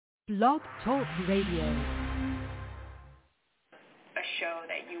Blog Talk Radio. A show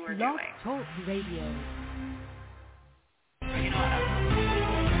that you were Blog doing. Talk Radio. You know,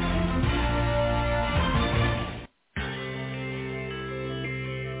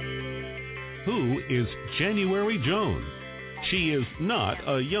 Who is January Jones? She is not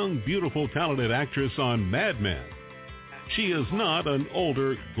a young, beautiful, talented actress on Mad Men. She is not an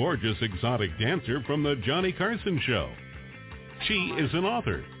older, gorgeous, exotic dancer from the Johnny Carson show. She is an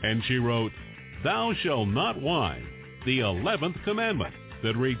author, and she wrote Thou Shalt Not Whine, the 11th Commandment,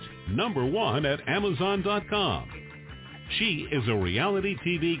 that reached #1 at Amazon.com. She is a reality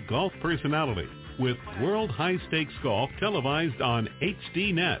TV golf personality with World High Stakes Golf televised on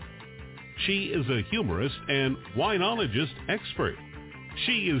HDNet. She is a humorist and winologist expert.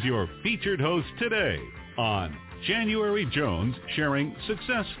 She is your featured host today on January Jones Sharing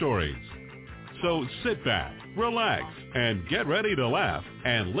Success Stories. So sit back, relax, and get ready to laugh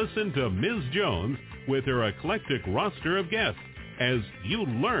and listen to Ms. Jones with her eclectic roster of guests as you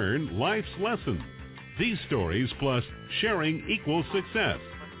learn life's lessons. These stories plus sharing equals success.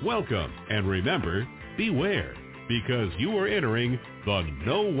 Welcome, and remember, beware, because you are entering the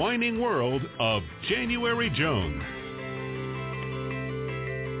no whining world of January Jones.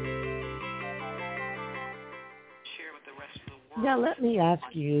 Now let me ask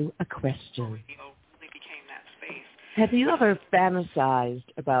you a question. Have you ever fantasized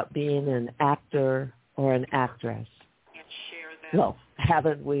about being an actor or an actress? Well,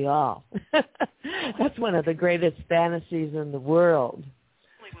 haven't we all? That's one of the greatest fantasies in the world.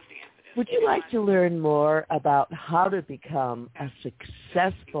 Would you like to learn more about how to become a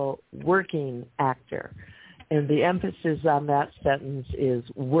successful working actor? And the emphasis on that sentence is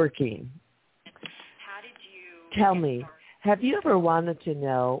working. Tell me, have you ever wanted to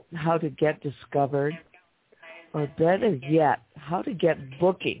know how to get discovered? Or better yet, how to get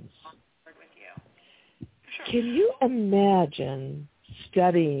bookings? Can you imagine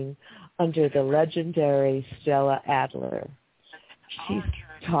studying under the legendary Stella Adler? She's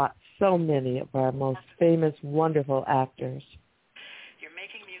taught so many of our most famous, wonderful actors.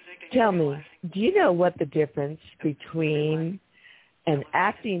 Tell me, do you know what the difference between an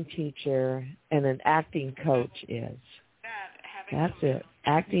acting teacher and an acting coach is? That's it,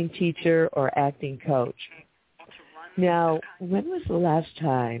 acting teacher or acting coach. Now, when was the last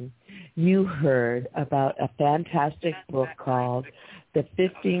time you heard about a fantastic book called The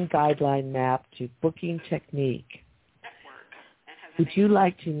 15 Guideline Map to Booking Technique? Would you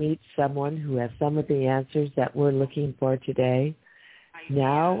like to meet someone who has some of the answers that we're looking for today?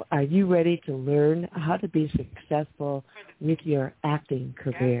 Now, are you ready to learn how to be successful with your acting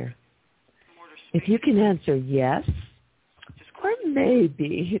career? If you can answer yes, or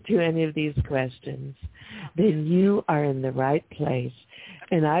maybe to any of these questions, then you are in the right place.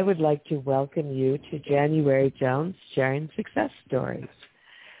 And I would like to welcome you to January Jones Sharing Success Stories.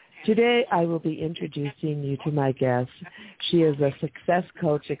 Today I will be introducing you to my guest. She is a success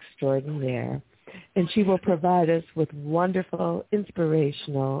coach extraordinaire, and she will provide us with wonderful,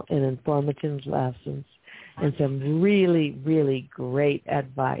 inspirational, and informative lessons and some really, really great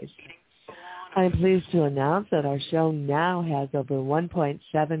advice. I'm pleased to announce that our show now has over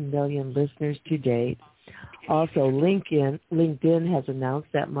 1.7 million listeners to date. Also, LinkedIn has announced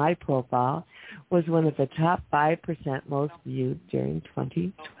that my profile was one of the top 5% most viewed during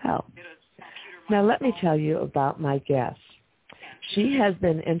 2012. Now, let me tell you about my guest. She has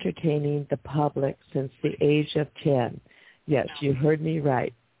been entertaining the public since the age of 10. Yes, you heard me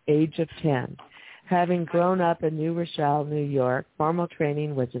right, age of 10. Having grown up in New Rochelle, New York, formal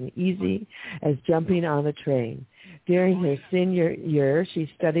training was as easy as jumping on a train. During her senior year, she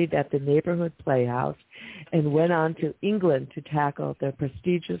studied at the Neighborhood Playhouse and went on to England to tackle the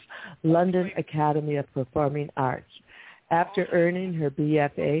prestigious London Academy of Performing Arts. After earning her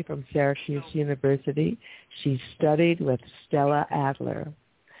BFA from Syracuse University, she studied with Stella Adler.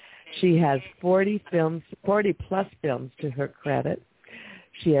 She has 40-plus films to her credit.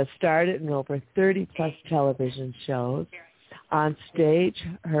 She has starred in over 30-plus television shows. On stage,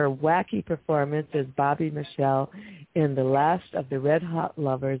 her wacky performance as Bobby Michelle in The Last of the Red Hot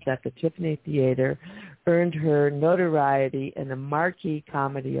Lovers at the Tiffany Theater earned her notoriety and a Marquee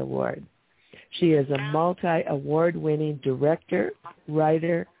Comedy Award. She is a multi-award-winning director,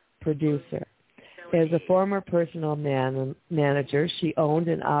 writer, producer. As a former personal manager, she owned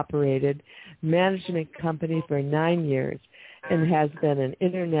and operated a management company for 9 years and has been an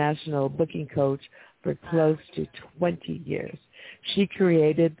international booking coach for close to 20 years. She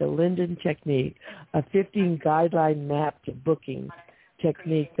created the LYNDON Technique, a 15 guideline map to booking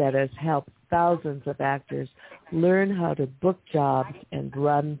technique that has helped thousands of actors learn how to book jobs and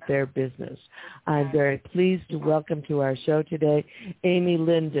run their business. I'm very pleased to welcome to our show today Amy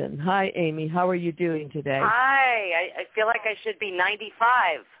Lyndon. Hi, Amy. How are you doing today? Hi. I feel like I should be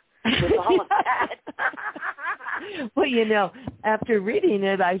 95 with all of that. Well, you know, after reading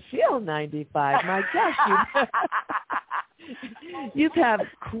it, I feel 95. My gosh, you have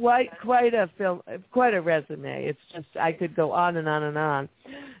quite a resume. It's just I could go on and on and on.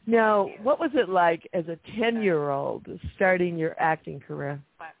 Now, what was it like as a 10-year-old starting your acting career?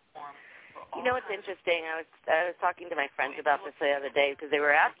 You know, it's interesting. I was talking to my friends about this the other day because they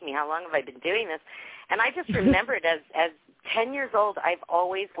were asking me how long have I been doing this, and I just remembered as 10 years old, I've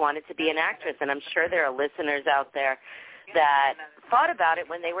always wanted to be an actress, and I'm sure there are listeners out there that thought about it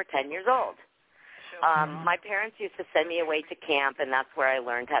when they were 10 years old. My parents used to send me away to camp, and that's where I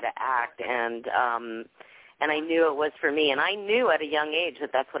learned how to act, and I knew it was for me, and I knew at a young age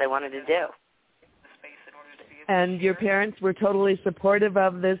that that's what I wanted to do. And your parents were totally supportive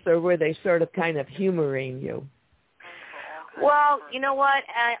of this, or were they sort of kind of humoring you? Well, you know what?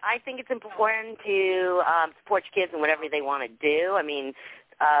 I think it's important to support your kids in whatever they want to do. I mean,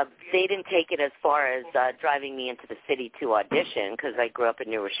 they didn't take it as far as driving me into the city to audition because I grew up in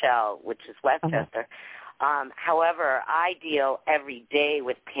New Rochelle, which is Westchester. However, I deal every day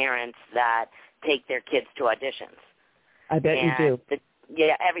with parents that take their kids to auditions. I bet you do.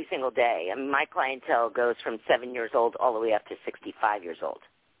 Yeah, every single day. I mean, my clientele goes from 7 years old all the way up to 65 years old.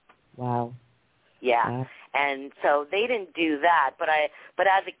 Wow. Yeah. Wow. And so they didn't do that, but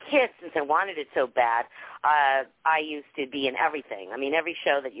as a kid, since I wanted it so bad, I used to be in everything. I mean, every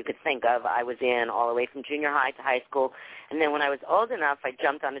show that you could think of, I was in, all the way from junior high to high school. And then when I was old enough, I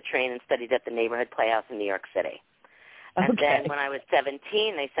jumped on a train and studied at the Neighborhood Playhouse in New York City. And then when I was 17,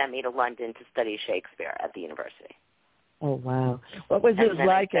 they sent me to London to study Shakespeare at the university. Oh, wow. What was it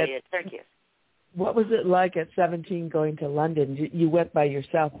like at Syracuse? What was it like at 17 going to London? You went by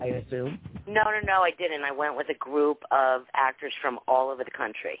yourself, I assume. No, I didn't. I went with a group of actors from all over the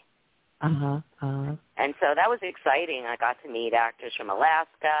country. And so that was exciting. I got to meet actors from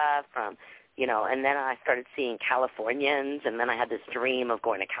Alaska, and then I started seeing Californians, and then I had this dream of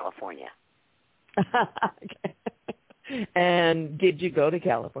going to California. Okay. And did you go to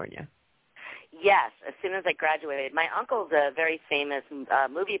California? Yes, as soon as I graduated. My uncle's a very famous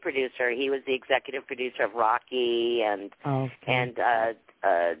movie producer. He was the executive producer of Rocky and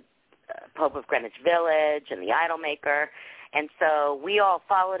Pope of Greenwich Village and The Idolmaker. And so we all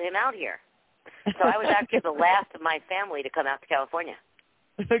followed him out here. So I was actually the last of my family to come out to California.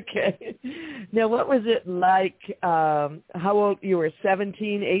 Okay. Now, what was it like, how old, you were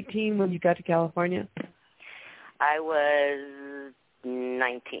 17, 18 when you got to California? I was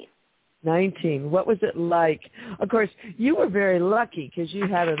 19. 19. What was it like? Of course, you were very lucky because you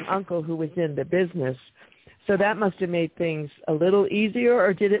had an uncle who was in the business. So that must have made things a little easier,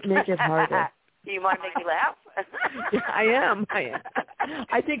 or did it make it harder? Do you want to make me laugh? Yeah, I am.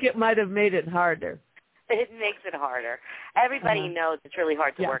 I think it might have made it harder. It makes it harder. Everybody knows it's really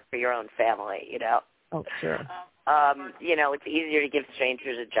hard to work for your own family, you know. Oh, sure. It's easier to give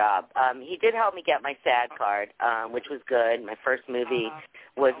strangers a job. He did help me get my SAG card, which was good. My first movie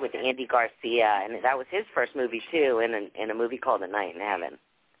was with Andy Garcia, and that was his first movie, too, in a movie called A Night in Heaven.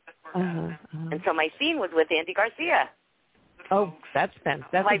 And so my scene was with Andy Garcia. Oh, that's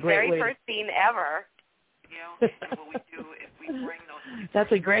fantastic. My very first scene ever.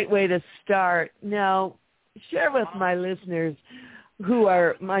 That's a great way to start. Now, share with my listeners who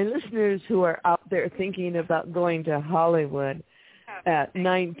are out there thinking about going to Hollywood at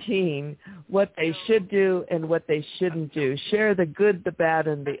 19, what they should do and what they shouldn't do. Share the good, the bad,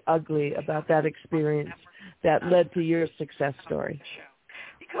 and the ugly about that experience that led to your success story.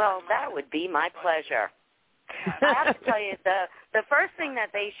 Well, that would be my pleasure. I have to tell you, the first thing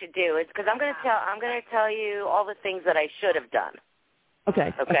that they should do is, because I'm going to tell you all the things that I should have done.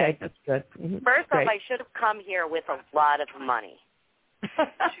 Okay, that's good. Mm-hmm. First off, I should have come here with a lot of money.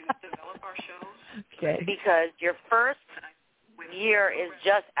 Okay. Because your first year is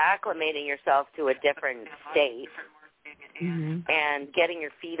just acclimating yourself to a different state and getting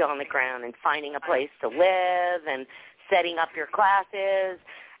your feet on the ground and finding a place to live and setting up your classes.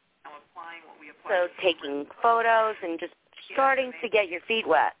 So taking photos and just starting to get your feet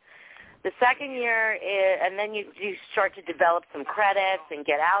wet. The second year is, and then you start to develop some credits and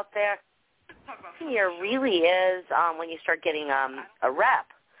get out there. The second year really is when you start getting a rep.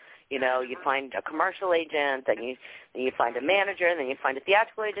 You know, you find a commercial agent, then you find a manager, and then you find a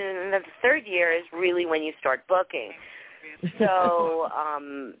theatrical agent, and then the third year is really when you start booking. So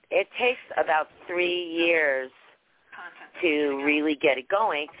it takes about 3 years to really get it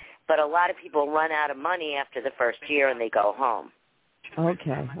going. But a lot of people run out of money after the first year and they go home.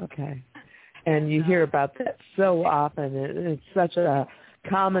 Okay. And you hear about that so often. It's such a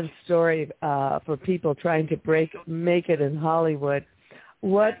common story for people trying to make it in Hollywood.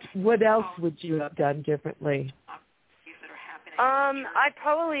 What else would you have done differently? I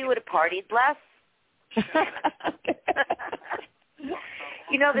probably would have partied less.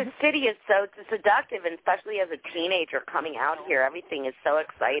 You know, the city is so seductive, and especially as a teenager coming out here, everything is so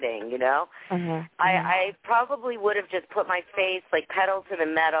exciting, you know. I probably would have just put my face, like, pedal to the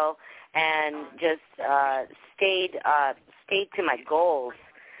metal and just stayed to my goals,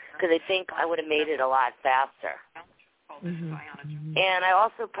 because I think I would have made it a lot faster. And I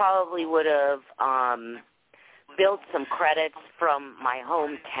also probably would have built some credits from my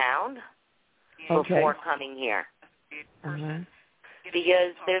hometown before coming here.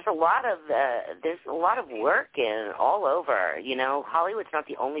 Because there's a lot of work all over. You know, Hollywood's not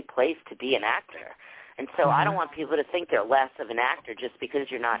the only place to be an actor, and so I don't want people to think they're less of an actor just because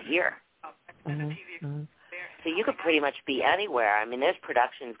you're not here. So you could pretty much be anywhere. I mean, there's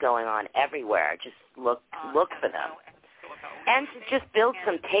productions going on everywhere. Just look for them, and to just build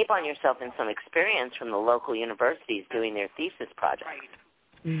some tape on yourself and some experience from the local universities doing their thesis projects.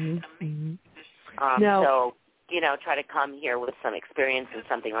 So, you know, try to come here with some experience and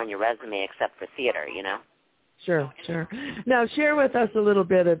something on your resume except for theater, you know? Sure. Now, share with us a little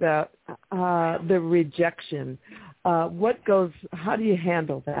bit about the rejection. How do you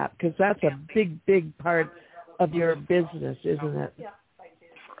handle that? Because that's a big part of your business, isn't it?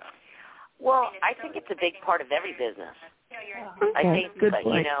 Well, I think it's a big part of every business. I think,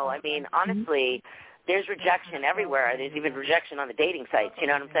 you know, I mean, honestly, there's rejection everywhere. There's even rejection on the dating sites, you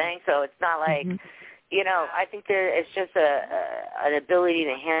know what I'm saying? So it's not like... You know, I think it's just an ability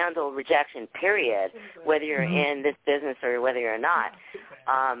to handle rejection, period, whether you're in this business or whether you're not.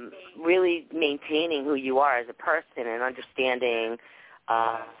 Really maintaining who you are as a person and understanding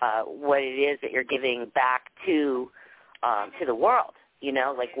what it is that you're giving back to the world. You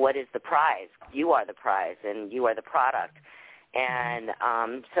know, like, what is the prize? You are the prize, and you are the product. And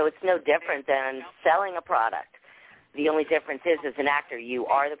so it's no different than selling a product. The only difference is, as an actor, you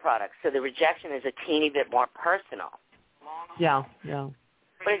are the product. So the rejection is a teeny bit more personal. Yeah.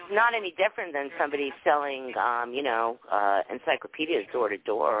 But it's not any different than somebody selling, encyclopedias door to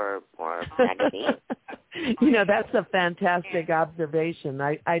door or magazines. You know, that's a fantastic observation.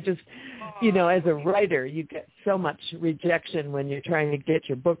 I just, you know, as a writer, you get so much rejection when you're trying to get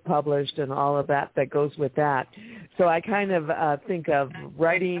your book published and all of that goes with that. So I kind of think of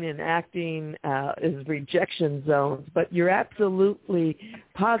writing and acting as rejection zones. But you're absolutely,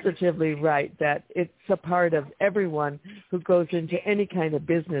 positively right that it's a part of everyone who goes into any kind of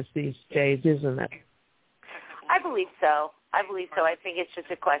business these days, isn't it? I believe so. I think it's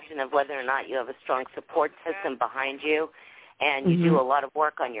just a question of whether or not you have a strong support system behind you and you do a lot of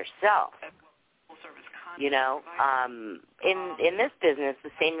work on yourself. You know, in this business,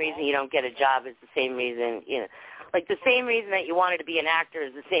 the same reason you don't get a job is the same reason, you know, like the same reason that you wanted to be an actor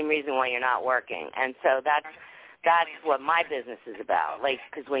is the same reason why you're not working. And so that's what my business is about. Like,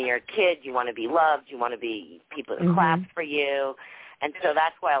 because when you're a kid, you want to be loved, you want to be people to clap for you. And so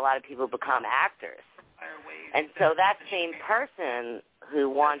that's why a lot of people become actors. And so that same person who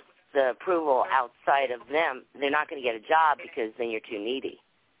wants the approval outside of them, they're not going to get a job because then you're too needy.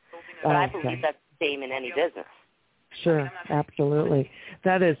 But I believe that's the same in any business. Sure, absolutely.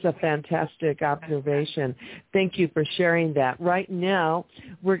 That is a fantastic observation. Thank you for sharing that. Right now,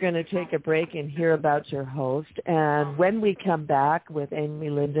 we're going to take a break and hear about your host. And when we come back with Amy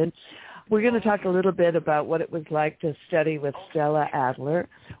Lyndon, we're going to talk a little bit about what it was like to study with Stella Adler.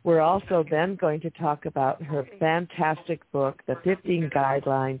 We're also then going to talk about her fantastic book, The 15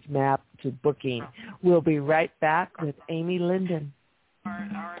 Guidelines Map to Booking. We'll be right back with Amy Lyndon.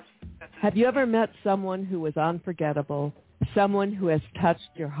 Have you ever met someone who was unforgettable, someone who has touched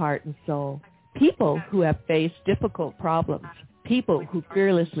your heart and soul? People who have faced difficult problems, people who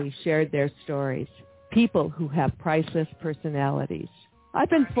fearlessly shared their stories, people who have priceless personalities. I've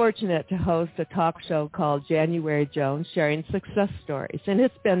been fortunate to host a talk show called January Jones Sharing Success Stories, and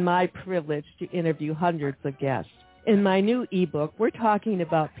it's been my privilege to interview hundreds of guests. In my new ebook, we're talking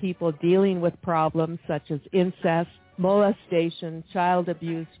about people dealing with problems such as incest, molestation, child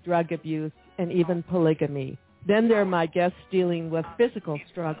abuse, drug abuse, and even polygamy. Then there are my guests dealing with physical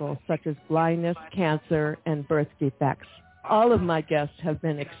struggles such as blindness, cancer, and birth defects. All of my guests have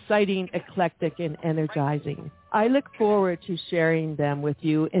been exciting, eclectic, and energizing. I look forward to sharing them with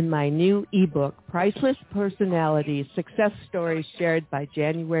you in my new ebook, Priceless Personalities, Success Stories Shared by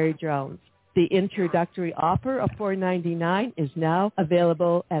January Jones. The introductory offer of $4.99 is now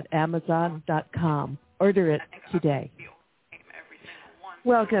available at Amazon.com. Order it today.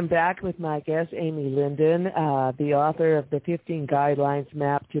 Welcome back with my guest, Amy Lyndon, the author of the 15 Guidelines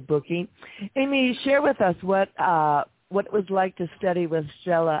Map to Booking. Amy, share with us what it was like to study with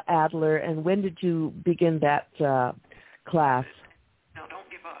Stella Adler, and when did you begin that class?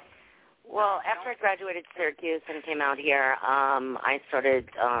 Well, after I graduated Syracuse and came out here, I started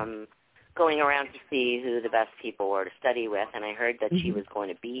going around to see who the best people were to study with, and I heard that she was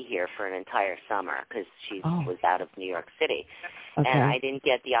going to be here for an entire summer because she was out of New York City. Okay. And I didn't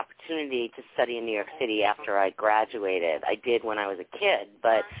get the opportunity to study in New York City after I graduated. I did when I was a kid,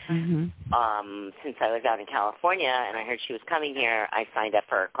 but since I was out in California and I heard she was coming here, I signed up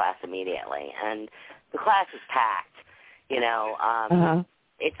for her class immediately. And the class is packed, you know.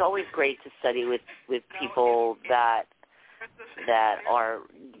 It's always great to study with people that are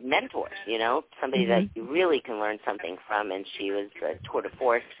mentors, you know, somebody that you really can learn something from, and she was a tour de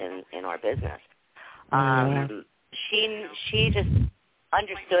force in our business. She just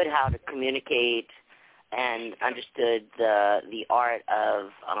understood how to communicate and understood the art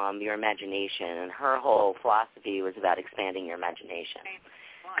of your imagination, and her whole philosophy was about expanding your imagination.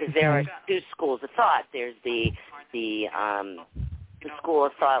 Because there are two schools of thought. There's the school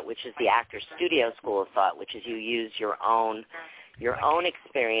of thought, which is the actor studio school of thought, which is you use your own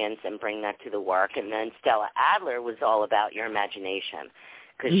experience and bring that to the work. And then Stella Adler was all about your imagination,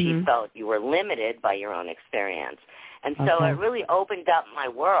 because she felt you were limited by your own experience. And so it really opened up my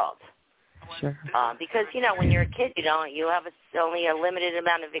world. Sure. Because, you know, when you're a kid, you have only a limited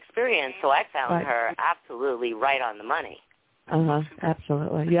amount of experience. So I found her absolutely right on the money.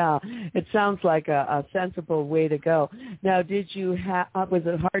 Absolutely. Yeah. It sounds like a sensible way to go. Now, was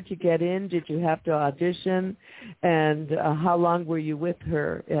it hard to get in? Did you have to audition? And how long were you with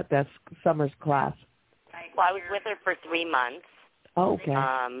her at that summer's class? Well, I was with her for 3 months. Oh, okay.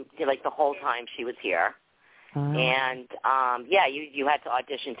 Like the whole time she was here. And, you had to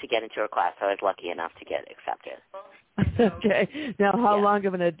audition to get into her class. So I was lucky enough to get accepted. Okay. Now, how long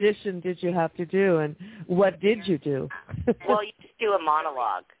of an audition did you have to do, and what did you do? Well, you just do a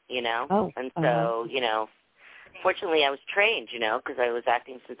monologue, you know. And so, you know, fortunately I was trained, you know, because I was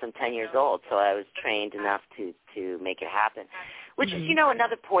acting since I'm 10 years old, so I was trained enough to make it happen. Which is, you know,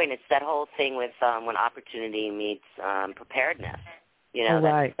 another point. It's that whole thing with when opportunity meets preparedness, you know,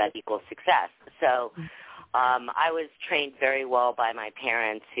 that equals success. So I was trained very well by my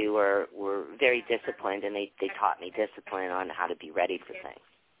parents, who were very disciplined, and they taught me discipline on how to be ready for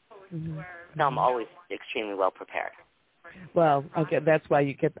things. So I'm always extremely well prepared. Well, okay, that's why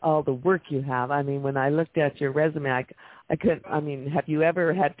you get all the work you have. I mean, when I looked at your resume, I couldn't. I mean, have you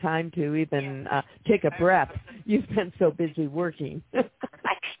ever had time to even take a breath? You've been so busy working.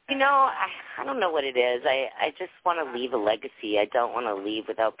 I don't know what it is. I just want to leave a legacy. I don't want to leave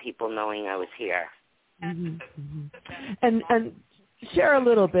without people knowing I was here. And share a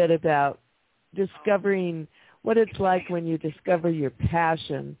little bit about discovering what it's like when you discover your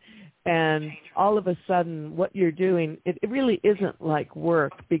passion, and all of a sudden what you're doing, it really isn't like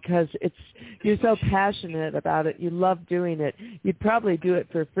work, because you're so passionate about it. You love doing it. You'd probably do it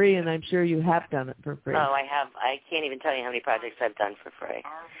for free, and I'm sure you have done it for free. Oh, I have. I can't even tell you how many projects I've done for free.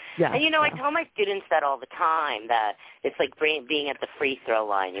 Yeah. And, you know, I tell my students that all the time, that it's like being at the free throw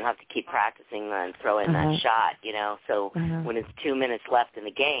line. You have to keep practicing and throw in that shot, you know. So when it's 2 minutes left in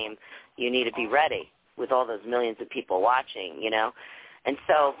the game, you need to be ready with all those millions of people watching, you know. And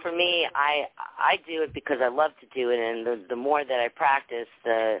so for me, I do it because I love to do it, and the more that I practice,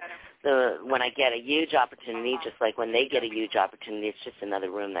 when I get a huge opportunity, just like when they get a huge opportunity, it's just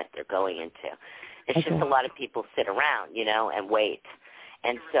another room that they're going into. It's just a lot of people sit around, you know, and wait.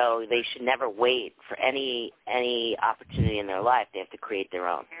 And so they should never wait for any opportunity in their life. They have to create their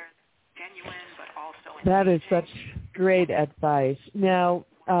own. That is such great advice. Now,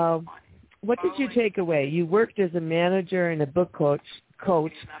 what did you take away? You worked as a manager and a book coach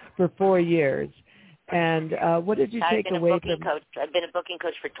for 4 years. And what did you take away from... I've been a booking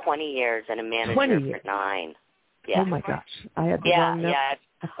coach for 20 years and a manager for 9. Yeah. Oh, my gosh. I had the wrong number. Yeah.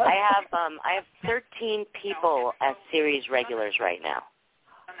 I have 13 people as series regulars right now.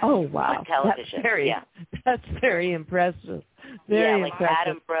 Oh, wow. On television. That's very impressive. Very like impressive.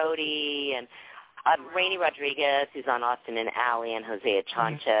 Adam Brody and Rainey Rodriguez, who's on Austin and Alley, and Hosea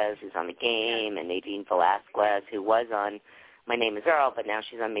Chanchez, who's on The Game, and Nadine Velasquez, who was on My Name is Earl, but now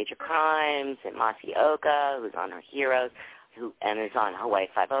she's on Major Crimes, and Masi Oka, who's on Her Heroes, and is on Hawaii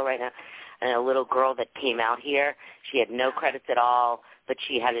Five-0 right now. And a little girl that came out here, she had no credits at all, but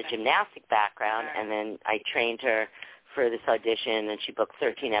she had a gymnastic background, and then I trained her for this audition, and she booked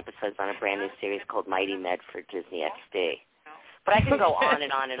 13 episodes on a brand new series called Mighty Med for Disney XD. But I can go on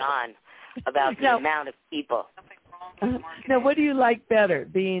and on and on about the amount of people. Now, what do you like better,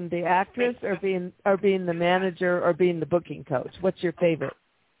 being the actress or being the manager or being the booking coach? What's your favorite?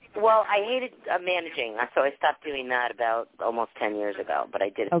 Well, I hated managing, so I stopped doing that about almost 10 years ago, but I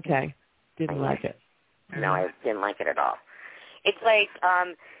did it. Okay. Didn't like it. No, I didn't like it at all. It's like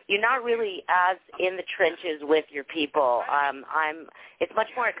you're not really as in the trenches with your people. It's much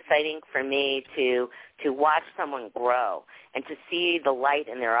more exciting for me to watch someone grow and to see the light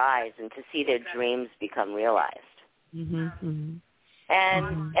in their eyes and to see their dreams become realized. Mm-hmm, mm-hmm.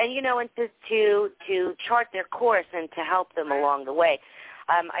 And you know, and to chart their course and to help them along the way.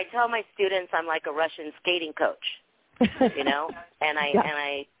 I tell my students I'm like a Russian skating coach, you know, and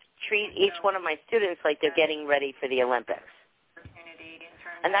I treat each one of my students like they're getting ready for the Olympics.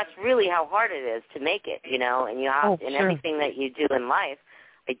 And that's really how hard it is to make it, you know, and you have in everything that you do in life,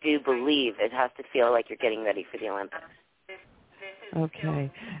 I do believe it has to feel like you're getting ready for the Olympics. Okay.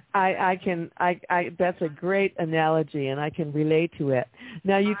 I that's a great analogy, and I can relate to it.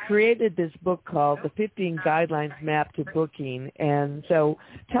 Now, you created this book called The 15 Guidelines Map to Booking, and so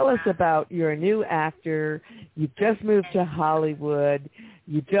tell us about, you're a new actor, you've just moved to Hollywood,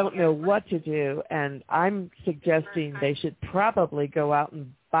 you don't know what to do, and I'm suggesting they should probably go out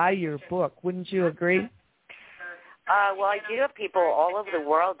and buy your book. Wouldn't you agree? Well, I do have people all over the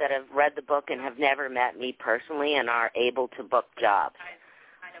world that have read the book and have never met me personally and are able to book jobs.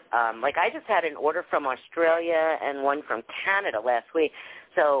 Like I just had an order from Australia and one from Canada last week.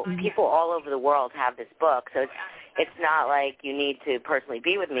 So people all over the world have this book. So it's not like you need to personally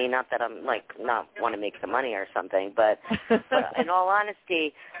be with me, not that I'm like not want to make some money or something, but in all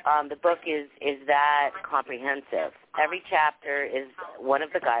honesty, the book is that comprehensive. Every chapter is one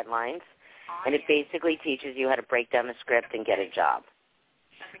of the guidelines. And it basically teaches you how to break down the script and get a job.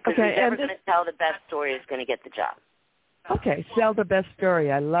 Because who's ever going to tell the best story is going to get the job. Okay, sell the best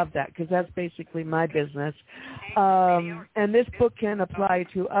story. I love that because that's basically my business. And this book can apply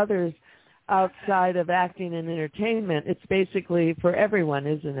to others outside of acting and entertainment. It's basically for everyone,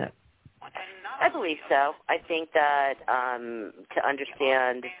 isn't it? I believe so. I think that to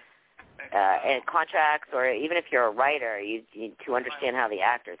understand and contracts, or even if you're a writer, you need to understand how the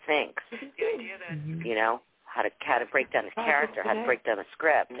actor thinks. You know, how to break down his character, how to break down a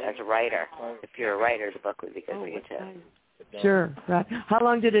script as a writer. If you're a writer, the book would be good for you too. Sure. Right. How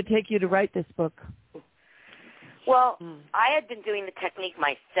long did it take you to write this book? Well, I had been doing the technique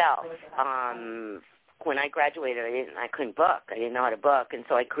myself. When I graduated, I couldn't book. I didn't know how to book, and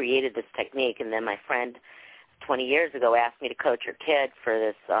so I created this technique. And then my friend 20 years ago asked me to coach her kid for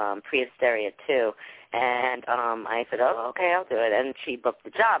this pre-hysteria 2. And I said, oh, okay, I'll do it. And she booked the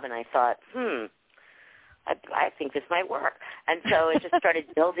job, and I thought, I think this might work. And so it just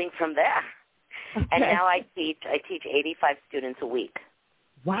started building from there. Okay. And now I teach 85 students a week.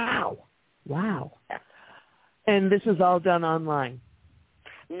 Wow. Yeah. And this is all done online?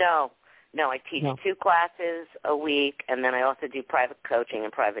 No, I teach 2 classes a week, and then I also do private coaching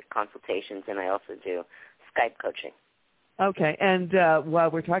and private consultations, and I also do Skype coaching. Okay, and while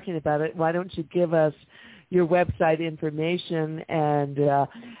we're talking about it, why don't you give us your website information and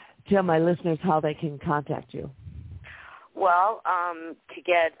tell my listeners how they can contact you? Well, to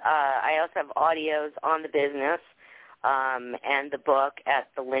get, I also have audios on the business and the book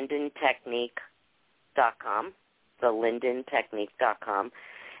at LYNDONTECHNIQUE.com, LYNDONTECHNIQUE.com.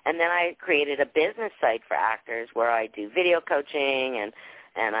 And then I created a business site for actors where I do video coaching and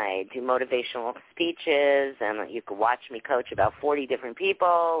I do motivational speeches, and you can watch me coach about 40 different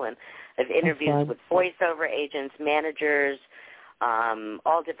people, and I have interviews with voiceover agents, managers,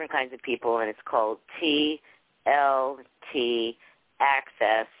 all different kinds of people, and it's called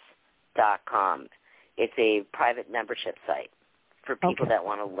TLTaccess.com. It's a private membership site for people that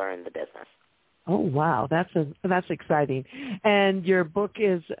want to learn the business. Oh, wow. That's exciting. And your book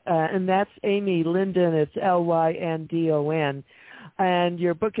is, and that's Amy Lyndon, it's LYNDON, and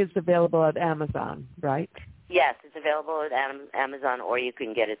your book is available at Amazon, right? Yes, it's available at Amazon, or you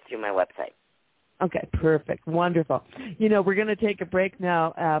can get it through my website. Okay, perfect. Wonderful. You know, we're going to take a break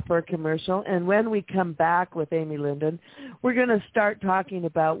now for a commercial, and when we come back with Amy Lyndon, we're going to start talking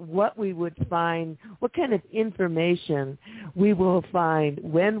about what we would find, what kind of information we will find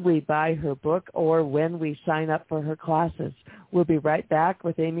when we buy her book or when we sign up for her classes. We'll be right back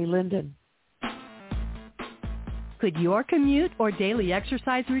with Amy Lyndon. Could your commute or daily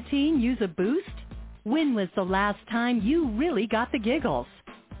exercise routine use a boost? When was the last time you really got the giggles?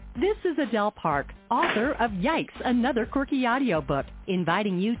 This is Adele Park, author of Yikes, Another Quirky Audiobook,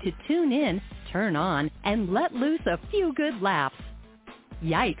 inviting you to tune in, turn on, and let loose a few good laughs.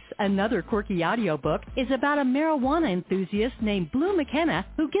 Yikes, Another Quirky Audiobook is about a marijuana enthusiast named Blue McKenna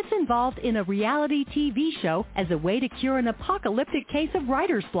who gets involved in a reality TV show as a way to cure an apocalyptic case of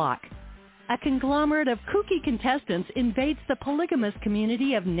writer's block. A conglomerate of kooky contestants invades the polygamous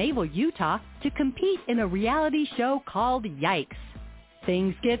community of Naval, Utah to compete in a reality show called Yikes.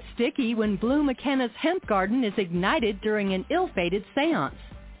 Things get sticky when Blue McKenna's hemp garden is ignited during an ill-fated seance.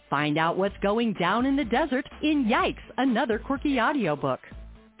 Find out what's going down in the desert in Yikes, Another Quirky Audiobook.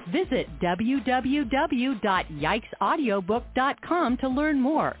 Visit www.yikesaudiobook.com to learn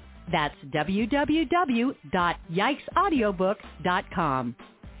more. That's www.yikesaudiobook.com.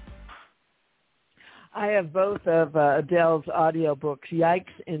 I have both of Adele's audiobooks,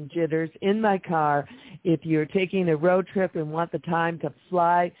 Yikes and Jitters, in my car. If you're taking a road trip and want the time to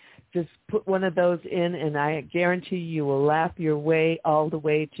fly, just put one of those in, and I guarantee you will laugh your way all the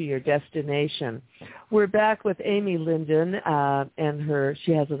way to your destination. We're back with Amy Lyndon, and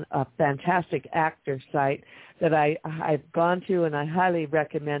she has a fantastic actor site that I've gone to, and I highly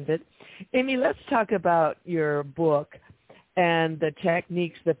recommend it. Amy, let's talk about your book and the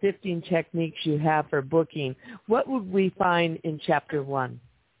techniques, the 15 techniques you have for booking. What would we find in Chapter 1?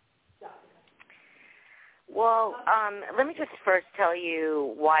 Well, let me just first tell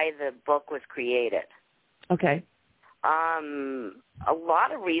you why the book was created. Okay. A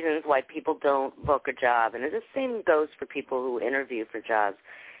lot of reasons why people don't book a job, and the same goes for people who interview for jobs,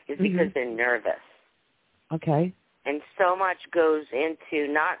 is because they're nervous. Okay. And so much goes into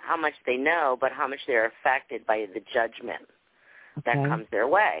not how much they know, but how much they're affected by the judgment that comes their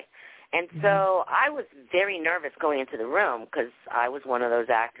way. And so I was very nervous going into the room because I was one of those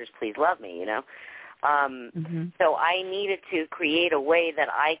actors, please love me, you know. So I needed to create a way that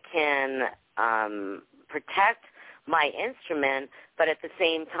I can protect my instrument, but at the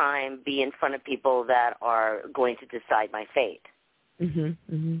same time be in front of people that are going to decide my fate. So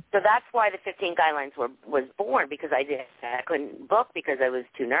that's why the 15 guidelines was born, because I couldn't book because I was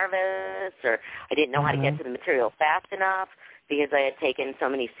too nervous, or I didn't know how to get to the material fast enough because I had taken so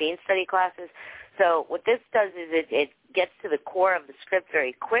many scene study classes. So what this does is it gets to the core of the script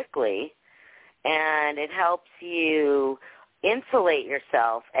very quickly, and it helps you insulate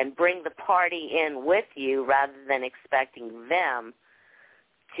yourself and bring the party in with you rather than expecting them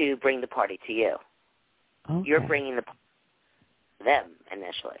to bring the party to you. Okay. You're bringing them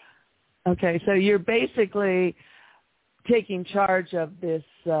initially. Okay, so you're basically taking charge of this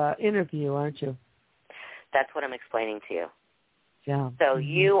interview, aren't you? That's what I'm explaining to you. Yeah. So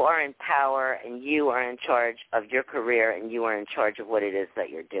you are in power, and you are in charge of your career, and you are in charge of what it is that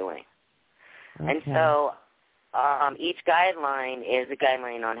you're doing. Okay. And so each guideline is a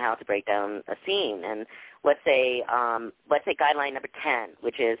guideline on how to break down a scene. And let's say guideline number 10,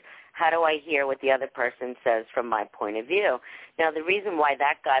 which is, how do I hear what the other person says from my point of view? Now, the reason why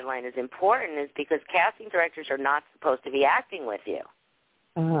that guideline is important is because casting directors are not supposed to be acting with you.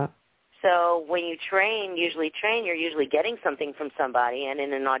 So when you usually train, you're usually getting something from somebody, and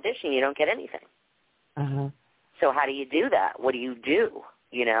in an audition, you don't get anything. So how do you do that? What do, you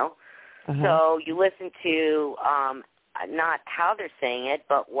know? So you listen to not how they're saying it,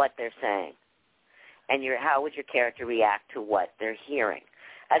 but what they're saying. And how would your character react to what they're hearing,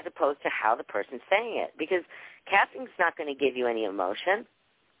 as opposed to how the person's saying it. Because casting's not going to give you any emotion,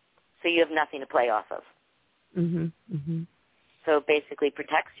 so you have nothing to play off of. So it basically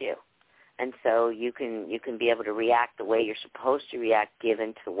protects you. And so you can be able to react the way you're supposed to react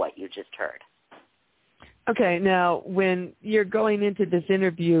given to what you just heard. Okay, now when you're going into this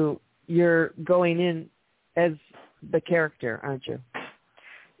interview, you're going in as the character, aren't you?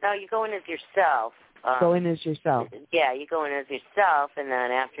 No, you go in as yourself. Go in as yourself. Yeah, you go in as yourself, and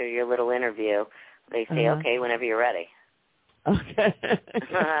then after your little interview, they say, okay, whenever you're ready. Okay.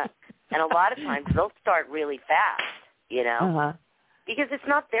 And a lot of times they'll start really fast, you know, because it's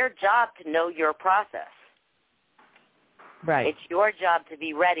not their job to know your process. Right. It's your job to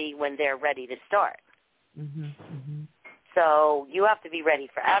be ready when they're ready to start. So you have to be ready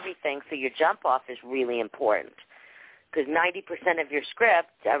for everything, so your jump-off is really important. Because 90% of your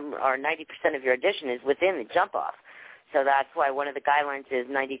script or 90% of your audition is within the jump-off. So that's why one of the guidelines is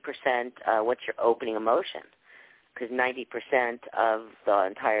 90% what's your opening emotion. Because 90% of the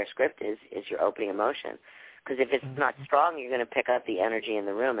entire script is your opening emotion. Because if it's not strong, you're going to pick up the energy in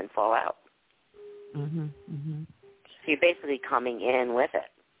the room and fall out. So you're basically coming in with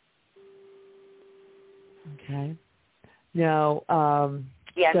it. Okay. Now,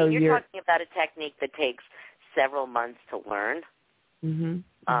 yeah, I mean, you're talking about a technique that takes several months to learn.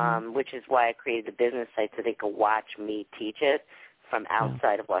 which is why I created the business site so they could watch me teach it from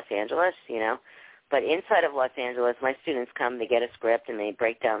outside of Los Angeles, you know. But inside of Los Angeles, my students come, they get a script, and they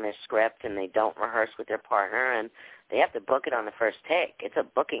break down their script, and they don't rehearse with their partner, and they have to book it on the first take. It's a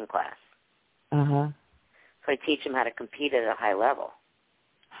booking class. Uh-huh. So I teach them how to compete at a high level.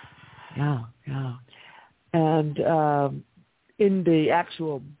 Yeah, yeah. And in the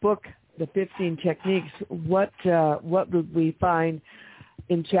actual book, the 15 Techniques, what would we find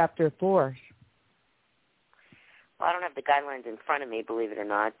in Chapter 4? Well, I don't have the guidelines in front of me, believe it or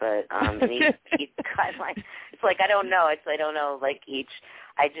not, but each guideline, it's like I don't know. I don't know, like each.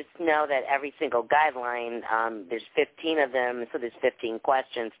 I just know that every single guideline, there's 15 of them, so there's 15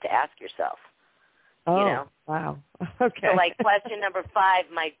 questions to ask yourself. Oh, you know? Wow. Okay. So, like, question number 5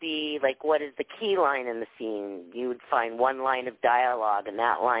 might be, like, what is the key line in the scene? You would find one line of dialogue, and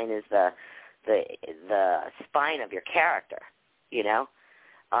that line is the spine of your character, you know?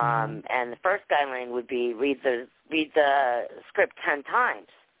 And the first guideline would be read the script 10 times.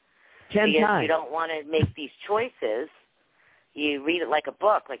 10 because times. you don't want to make these choices. You read it like a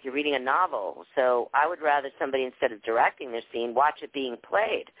book, like you're reading a novel. So I would rather somebody, instead of directing their scene, watch it being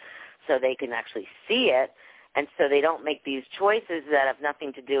played so they can actually see it, and so they don't make these choices that have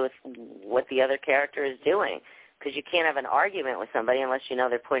nothing to do with what the other character is doing, because you can't have an argument with somebody unless you know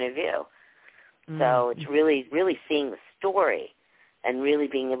their point of view. So it's really, really seeing the story and really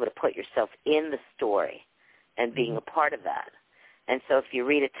being able to put yourself in the story and being a part of that. And so if you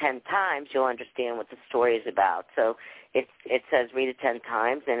read it 10 times, you'll understand what the story is about. So it says read it 10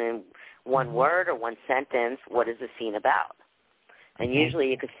 times, and in one word or one sentence, what is the scene about? And usually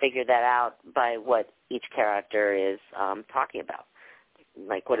you could figure that out by what each character is talking about.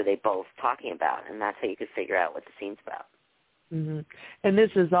 Like, what are they both talking about? And that's how you could figure out what the scene's about. Mm-hmm. And this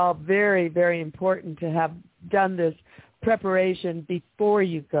is all very, very important to have done this preparation before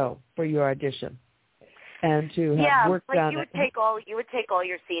you go for your audition, and to have worked on it. You would take all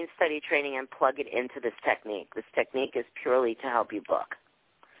your scene study training and plug it into this technique. This technique is purely to help you book.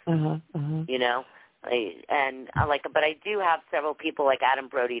 You know, but I do have several people, like Adam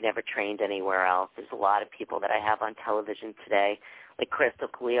Brody never trained anywhere else. There's a lot of people that I have on television today, like Crystal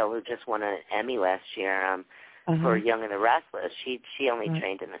Khalil, who just won an Emmy last year for Young and the Restless. She only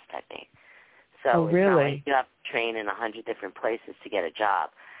trained in this technique. So it's not like you have to train in 100 different places to get a job.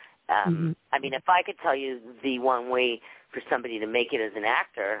 I mean, if I could tell you the one way for somebody to make it as an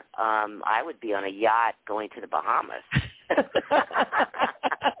actor, I would be on a yacht going to the Bahamas.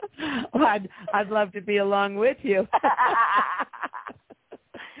 Well, I'd love to be along with you.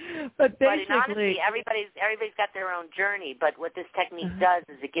 But basically, in honesty, everybody's got their own journey. But what this technique does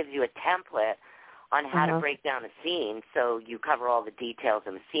is it gives you a template on how to break down a scene, so you cover all the details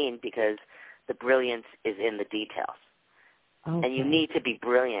in the scene, because the brilliance is in the details. Okay. And you need to be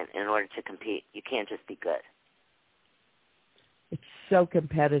brilliant in order to compete. You can't just be good. It's so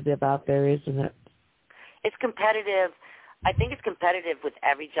competitive out there, isn't it? It's competitive. I think it's competitive with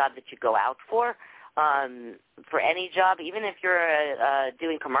every job that you go out for any job, even if you're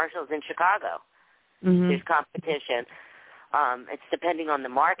doing commercials in Chicago. There's competition. It's depending on the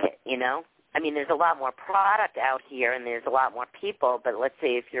market, you know. I mean, there's a lot more product out here, and there's a lot more people. But let's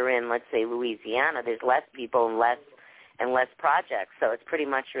say if you're in, Louisiana, there's less people and less projects. So it's pretty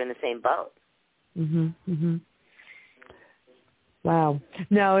much you're in the same boat. Wow.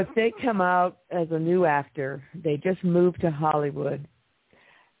 Now, if they come out as a new actor, they just moved to Hollywood,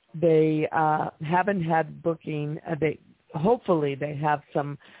 they haven't had booking. Hopefully they have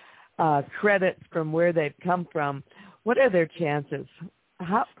some credit from where they've come from. What are their chances?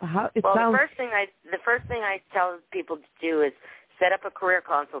 The first thing I tell people to do is set up a career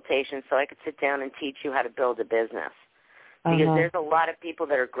consultation so I could sit down and teach you how to build a business. Because there's a lot of people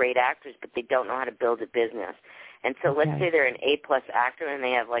that are great actors, but they don't know how to build a business. And so let's say they're an A+ actor and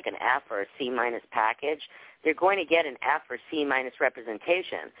they have like an F or a C- package. They're going to get an F or C-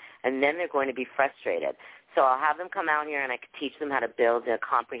 representation, and then they're going to be frustrated. So I'll have them come out here and I could teach them how to build a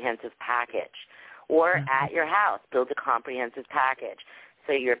comprehensive package. Or at your house, build a comprehensive package.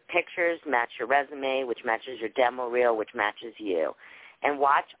 So your pictures match your resume, which matches your demo reel, which matches you. And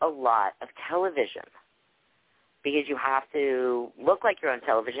watch a lot of television, because you have to look like you're on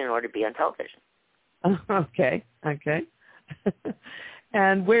television in order to be on television. Okay.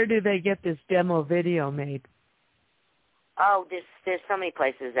 And where do they get this demo video made? Oh, there's so many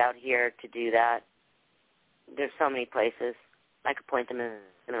places out here to do that. There's so many places. I could point them in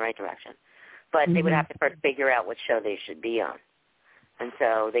the right direction. But they would have to first figure out what show they should be on. And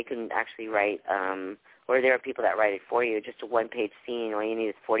so they can actually write, or there are people that write it for you, just a one-page scene. All you need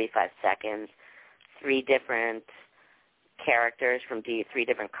is 45 seconds, 3 different characters from 3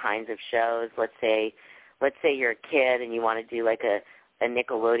 different kinds of shows. Let's say you're a kid and you want to do like a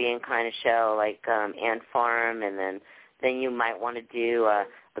Nickelodeon kind of show, like Ant Farm, and then you might want to do a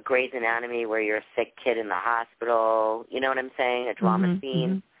Grey's Anatomy where you're a sick kid in the hospital. You know what I'm saying? A drama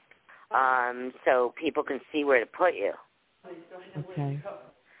scene. So people can see where to put you. Okay.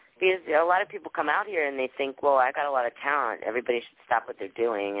 Because a lot of people come out here and they think, well, I got a lot of talent. Everybody should stop what they're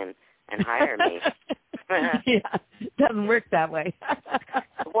doing and hire me. Yeah, it doesn't work that way.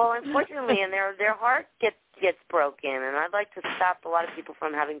 Well, unfortunately, and their heart gets broken, and I'd like to stop a lot of people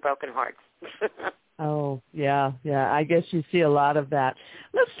from having broken hearts. Oh, yeah. I guess you see a lot of that.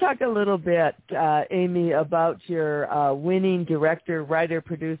 Let's talk a little bit, Amy, about your winning director, writer,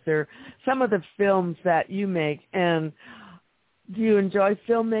 producer, some of the films that you make. And do you enjoy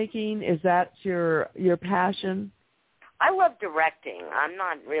filmmaking? Is that your passion? I love directing. I'm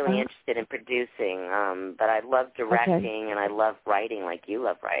not really interested in producing, but I love directing, and I love writing like you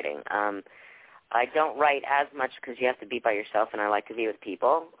love writing. I don't write as much because you have to be by yourself, and I like to be with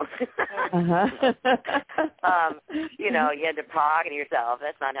people. You have to talk to yourself.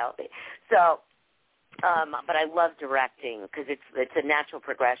 That's not healthy. So, but I love directing because it's a natural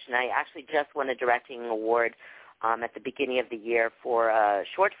progression. I actually just won a directing award at the beginning of the year for a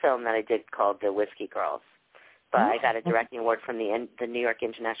short film that I did called The Whiskey Girls. But I got a directing award from the New York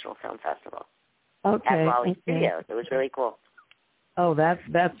International Film Festival at Raleigh Studios. It was really cool. Oh,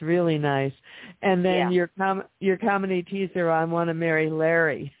 that's really nice. And then your comedy teaser, I Want to Marry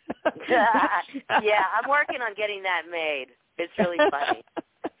Larry. Yeah, I'm working on getting that made. It's really funny.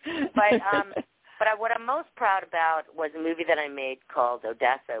 But what I'm most proud about was a movie that I made called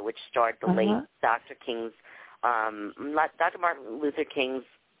Odessa, which starred the late Dr. Martin Luther King's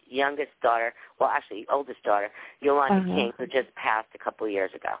youngest daughter, well, actually oldest daughter, Yolanda King, who just passed a couple of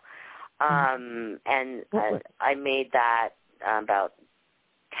years ago. And I made that about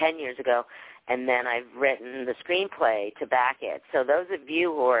 10 years ago, and then I've written the screenplay to back it. So those of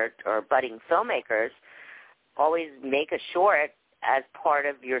you who are budding filmmakers, always make a short as part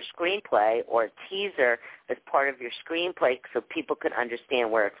of your screenplay or a teaser as part of your screenplay so people can understand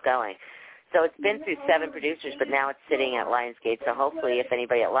where it's going. So it's been through 7 producers, but now it's sitting at Lionsgate. So hopefully if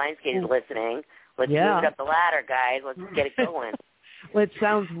anybody at Lionsgate is listening, let's move it up the ladder, guys. Let's get it going. Well, it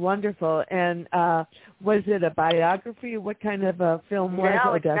sounds wonderful. And was it a biography? What kind of a film was it?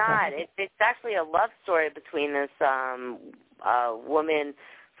 No, it's not. It's actually a love story between this woman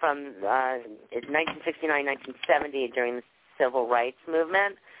from 1969, 1970 during the Civil Rights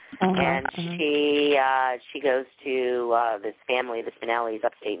Movement. And she goes to this family, the Spinellis,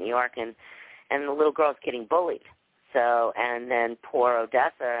 upstate New York, and the little girl's getting bullied. So, and then poor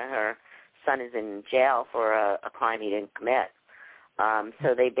Odessa, her son is in jail for a crime he didn't commit.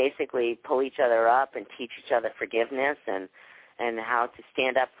 So they basically pull each other up and teach each other forgiveness and how to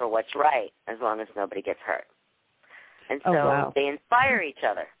stand up for what's right as long as nobody gets hurt. And so they inspire each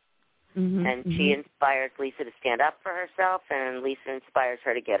other. And she inspires Lisa to stand up for herself, and Lisa inspires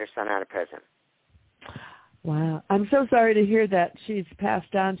her to get her son out of prison. Wow. I'm so sorry to hear that she's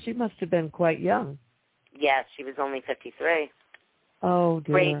passed on. She must have been quite young. Yes, she was only 53. Oh,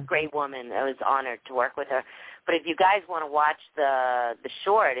 dear. Great woman. I was honored to work with her. But if you guys want to watch the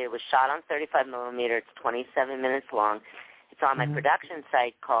short, it was shot on 35 millimeter. It's 27 minutes long. It's on my production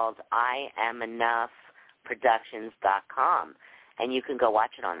site called IamEnoughProductions.com, and you can go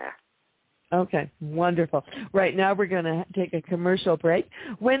watch it on there. Okay, wonderful. Right now we're going to take a commercial break.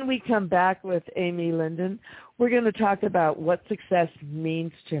 When we come back with Amy Lyndon, we're going to talk about what success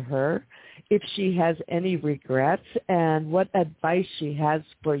means to her, if she has any regrets, and what advice she has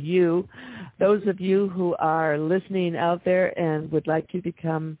for you, those of you who are listening out there and would like to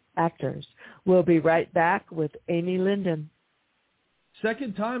become actors. We'll be right back with Amy Lyndon.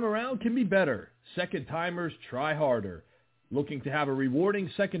 Second time around can be better. Second timers try harder. Looking to have a rewarding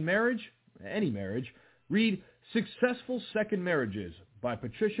second marriage? Any marriage, read Successful Second Marriages by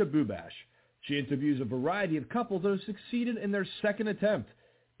Patricia Bubash. She interviews a variety of couples that have succeeded in their second attempt.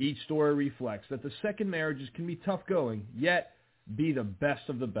 Each story reflects that the second marriages can be tough going, yet be the best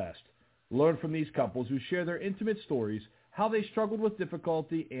of the best. Learn from these couples who share their intimate stories, how they struggled with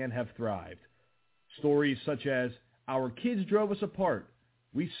difficulty and have thrived. Stories such as, our kids drove us apart.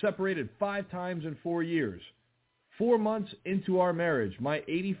 We separated 5 times in 4 years. 4 months into our marriage, my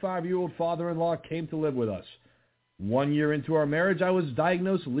 85-year-old father-in-law came to live with us. 1 year into our marriage, I was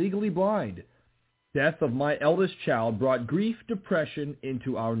diagnosed legally blind. Death of my eldest child brought grief, depression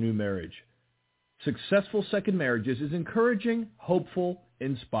into our new marriage. Successful Second Marriages is encouraging, hopeful,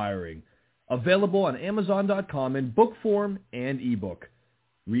 inspiring. Available on Amazon.com in book form and ebook.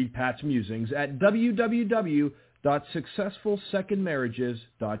 Read Pat's musings at www.patmusings.com.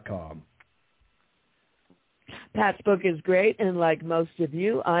 www.successfulsecondmarriages.com. Pat's book is great, and like most of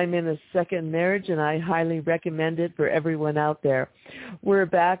you, I'm in a second marriage, and I highly recommend it for everyone out there. We're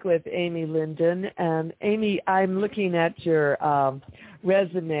back with Amy Lyndon, and Amy, I'm looking at your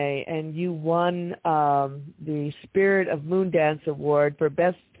resume, and you won the Spirit of Moondance Award for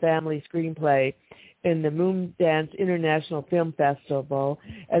Best Family Screenplay in the Moondance International Film Festival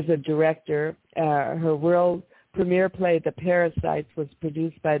as a director. Her world premiere play, The Parasites, was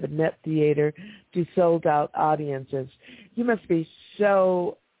produced by the Met Theater to sold-out audiences. You must be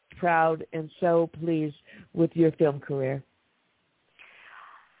so proud and so pleased with your film career.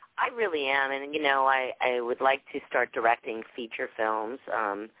 I really am, and, I would like to start directing feature films.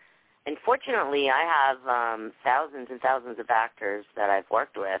 And fortunately, I have thousands and thousands of actors that I've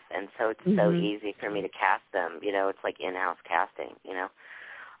worked with, and so it's so easy for me to cast them. It's like in-house casting,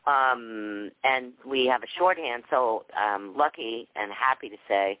 And we have a shorthand, so I'm lucky and happy to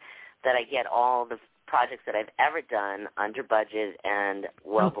say that I get all the projects that I've ever done under budget and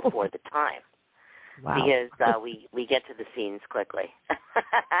well before the time. Wow. Because we get to the scenes quickly.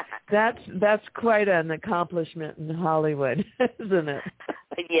 That's quite an accomplishment in Hollywood, isn't it?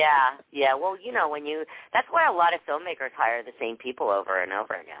 Yeah. Well, that's why a lot of filmmakers hire the same people over and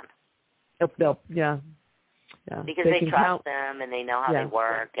over again. Yeah. Because they trust them and they know how they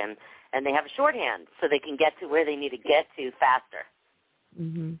work, and they have a shorthand so they can get to where they need to get to faster.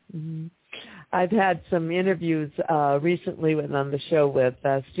 I've had some interviews recently on the show with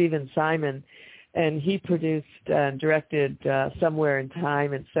Stephen Simon, and he produced and directed Somewhere in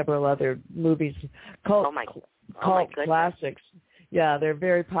Time and several other movies, cult classics. Yeah, they're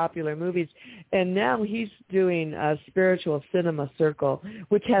very popular movies. And now he's doing a Spiritual Cinema Circle,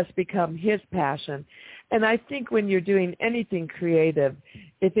 which has become his passion. And I think when you're doing anything creative,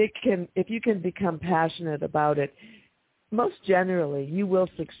 if you can become passionate about it, most generally you will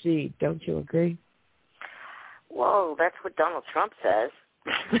succeed. Don't you agree? Well, that's what Donald Trump says.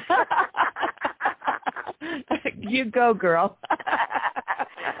 You go, girl.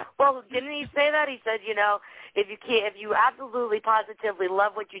 Well, didn't he say that? He said, if you absolutely positively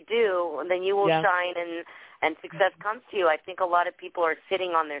love what you do, then you will shine and success comes to you. I think a lot of people are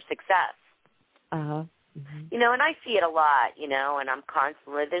sitting on their success. And I see it a lot, and I'm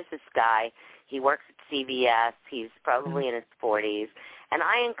constantly, there's this guy, he works at CBS, he's probably in his 40s, and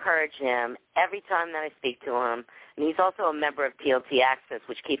I encourage him every time that I speak to him, and he's also a member of TLT Access,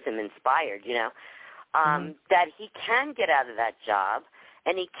 which keeps him inspired, that he can get out of that job,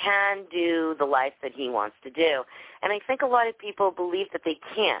 and he can do the life that he wants to do. And I think a lot of people believe that they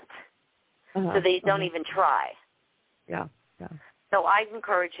can't, so they don't even try. Yeah. So I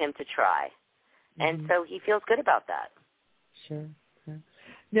encourage him to try. And so he feels good about that. Sure.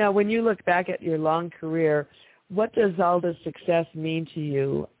 Now, when you look back at your long career, what does all this success mean to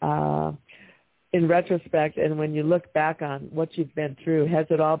you in retrospect? And when you look back on what you've been through, has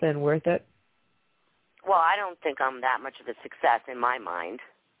it all been worth it? Well, I don't think I'm that much of a success in my mind.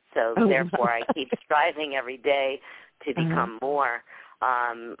 So therefore, I keep striving every day to become more.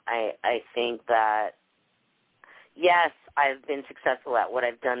 I think that, yes, I've been successful at what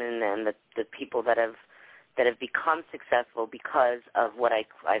I've done, and the people that have become successful because of what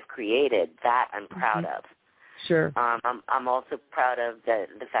I've created, that I'm proud of. Sure. I'm also proud of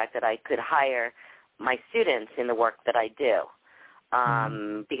the fact that I could hire my students in the work that I do,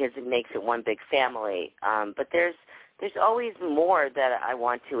 because it makes it one big family. But there's always more that I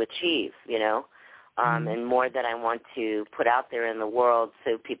want to achieve, and more that I want to put out there in the world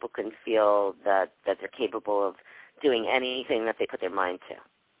so people can feel that they're capable of doing anything that they put their mind to.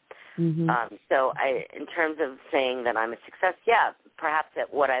 So in terms of saying that I'm a success, perhaps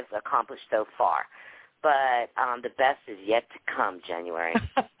at what I've accomplished so far. But the best is yet to come, January.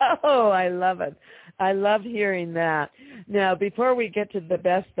 Oh, I love it. I love hearing that. Now, before we get to the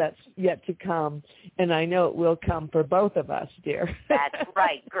best that's yet to come, and I know it will come for both of us, dear. That's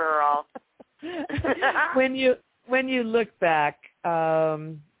right, girl. When you look back,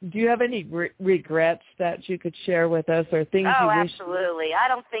 do you have any regrets that you could share with us, or things you wish? Oh, absolutely. I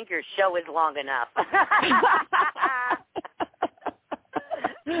don't think your show is long enough.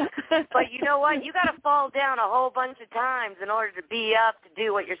 But you know what? You got to fall down a whole bunch of times in order to be up to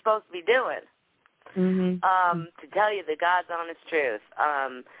do what you're supposed to be doing. To tell you the God's honest truth.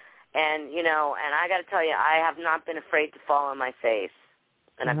 And I got to tell you, I have not been afraid to fall on my face,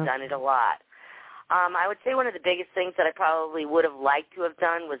 and I've done it a lot. I would say one of the biggest things that I probably would have liked to have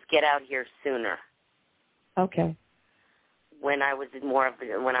done was get out here sooner. Okay. When I was a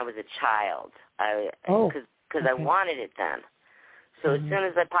child, because I wanted it then. So as soon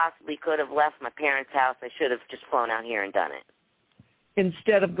as I possibly could have left my parents' house, I should have just flown out here and done it.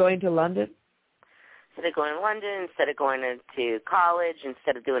 Instead of going to London? Instead of going to London, instead of going to college,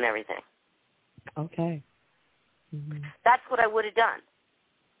 instead of doing everything. Okay. That's what I would have done.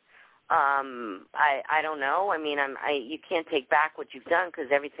 I don't know. I mean, you can't take back what you've done because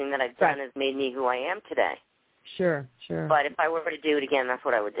everything that I've done has made me who I am today. Sure. But if I were to do it again, that's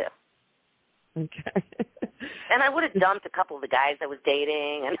what I would do. Okay. And I would have dumped a couple of the guys I was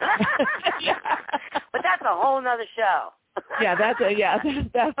dating, and but that's a whole other show.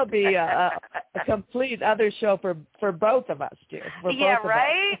 That'll be a complete other show for both of us, dear. Yeah,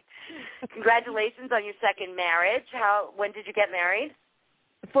 right? Congratulations on your second marriage. When did you get married?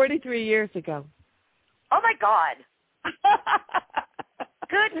 43 years ago. Oh, my God.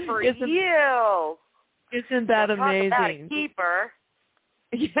 Good for you. Isn't that amazing? Talk about a keeper.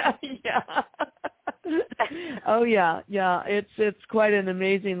 Yeah. Oh, yeah. It's quite an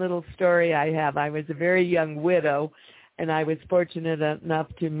amazing little story I have. I was a very young widow, and I was fortunate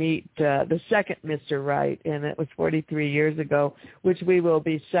enough to meet the second Mr. Right, and it was 43 years ago, which we will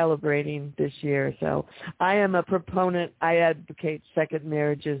be celebrating this year. So I am a proponent. I advocate second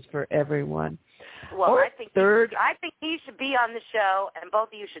marriages for everyone. Well, I think he should be on the show, and both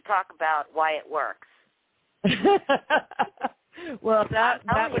of you should talk about why it works. Well, I'm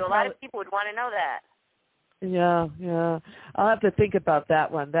telling you, a lot of people would want to know that. Yeah. I'll have to think about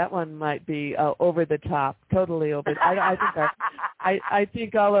that one. That one might be over the top, totally over. I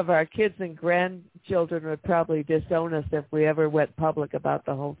think all of our kids and grandchildren would probably disown us if we ever went public about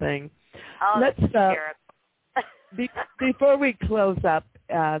the whole thing. Oh, Let's terrible. Before we close up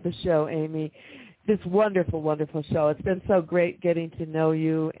the show, Amy, this wonderful, wonderful show. It's been so great getting to know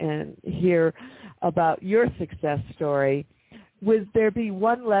you and hear about your success story. Would there be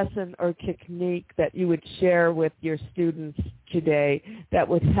one lesson or technique that you would share with your students today that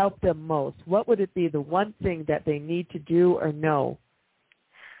would help them most? What would it be, the one thing that they need to do or know?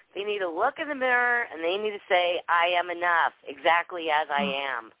 They need to look in the mirror and they need to say, I am enough, exactly as I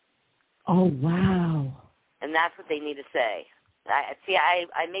am. Oh, wow. And that's what they need to say. I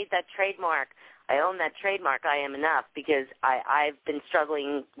made that trademark. I own that trademark, I am enough, because I've been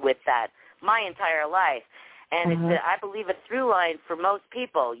struggling with that my entire life. And it's, I believe, a through line for most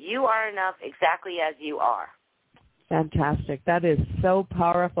people. You are enough exactly as you are. Fantastic. That is so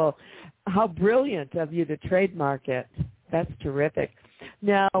powerful. How brilliant of you to trademark it. That's terrific.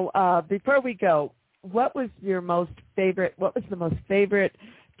 Now, before we go, what was the most favorite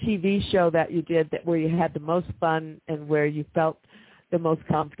TV show that you did where you had the most fun and where you felt the most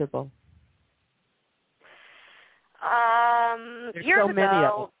comfortable? There's years so many ago,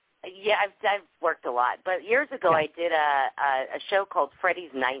 of them. Yeah, I've worked a lot. But years ago, I did a show called Freddy's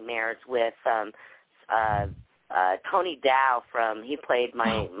Nightmares with Tony Dow he played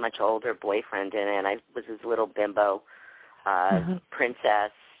my much older boyfriend in it. I was his little bimbo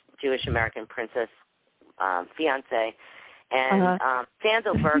princess, Jewish American princess fiance. And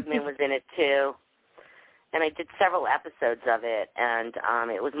Sandra Bergman was in it too. And I did several episodes of it, and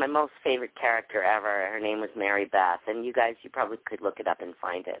it was my most favorite character ever. Her name was Mary Beth, and you probably could look it up and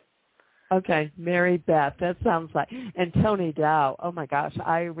find it. Okay, Mary Beth, that sounds like, and Tony Dow, oh my gosh,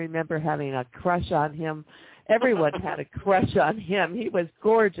 I remember having a crush on him. Everyone had a crush on him. He was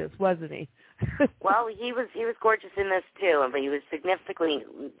gorgeous, wasn't he? Well, he was gorgeous in this too, but he was significantly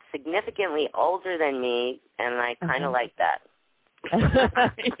older than me, and I kind of liked that.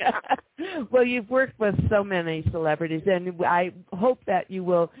 Yeah. Well, you've worked with so many celebrities, and I hope that you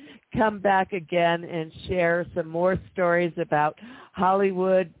will come back again and share some more stories about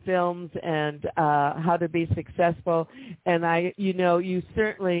Hollywood films and how to be successful. And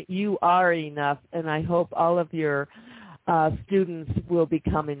you are enough, and I hope all of your students will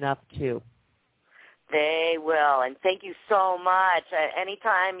become enough too. They will, and thank you so much.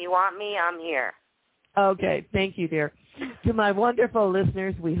 Anytime you want me, I'm here. Okay, thank you, dear. To my wonderful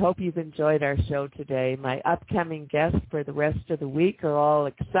listeners, we hope you've enjoyed our show today. My upcoming guests for the rest of the week are all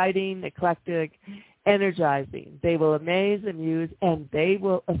exciting, eclectic, energizing. They will amaze, amuse, and they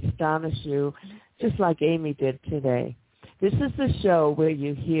will astonish you, just like Amy did today. This is the show where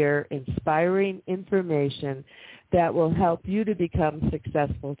you hear inspiring information that will help you to become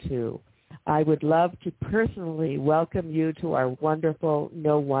successful too. I would love to personally welcome you to our wonderful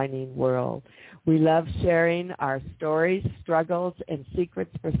No Whining world. We love sharing our stories, struggles, and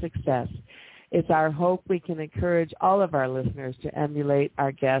secrets for success. It's our hope we can encourage all of our listeners to emulate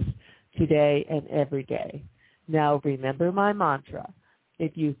our guests today and every day. Now, remember my mantra.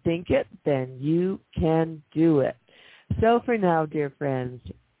 If you think it, then you can do it. So for now, dear friends,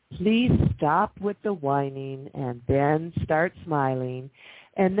 please stop with the whining and then start smiling,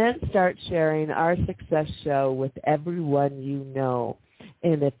 and then start sharing our success show with everyone you know.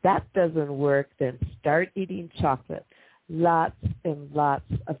 And if that doesn't work, then start eating chocolate. Lots and lots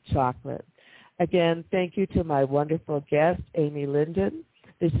of chocolate. Again, thank you to my wonderful guest, Amy Lyndon.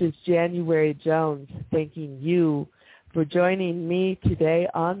 This is January Jones thanking you for joining me today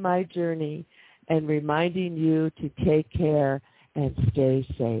on my journey and reminding you to take care and stay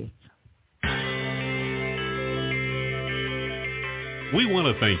safe. We want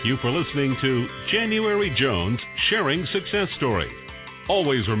to thank you for listening to January Jones Sharing Success Story.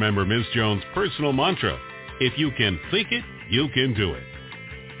 Always remember Ms. Jones' personal mantra, if you can think it, you can do it.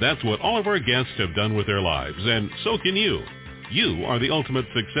 That's what all of our guests have done with their lives, and so can you. You are the ultimate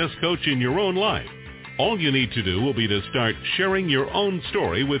success coach in your own life. All you need to do will be to start sharing your own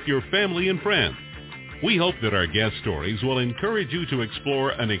story with your family and friends. We hope that our guest stories will encourage you to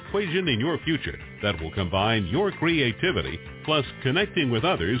explore an equation in your future that will combine your creativity plus connecting with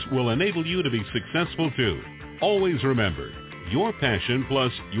others will enable you to be successful too. Always remember, your passion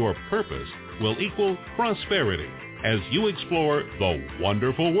plus your purpose will equal prosperity as you explore the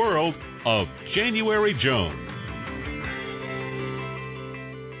wonderful world of January Jones.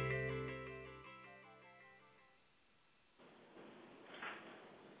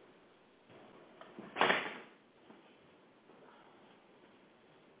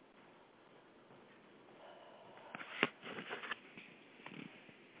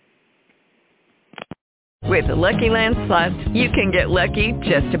 With the Lucky Land Slots, you can get lucky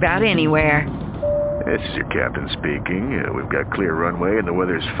just about anywhere. This is your captain speaking. We've got clear runway and the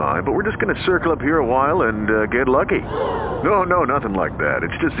weather's fine, but we're just going to circle up here a while and get lucky. No, nothing like that.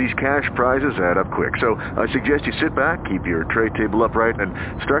 It's just these cash prizes add up quick. So I suggest you sit back, keep your tray table upright, and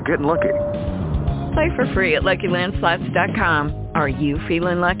start getting lucky. Play for free at LuckyLandSlots.com. Are you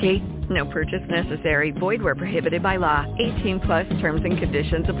feeling lucky? No purchase necessary. Void where prohibited by law. 18+ terms and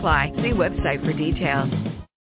conditions apply. See website for details.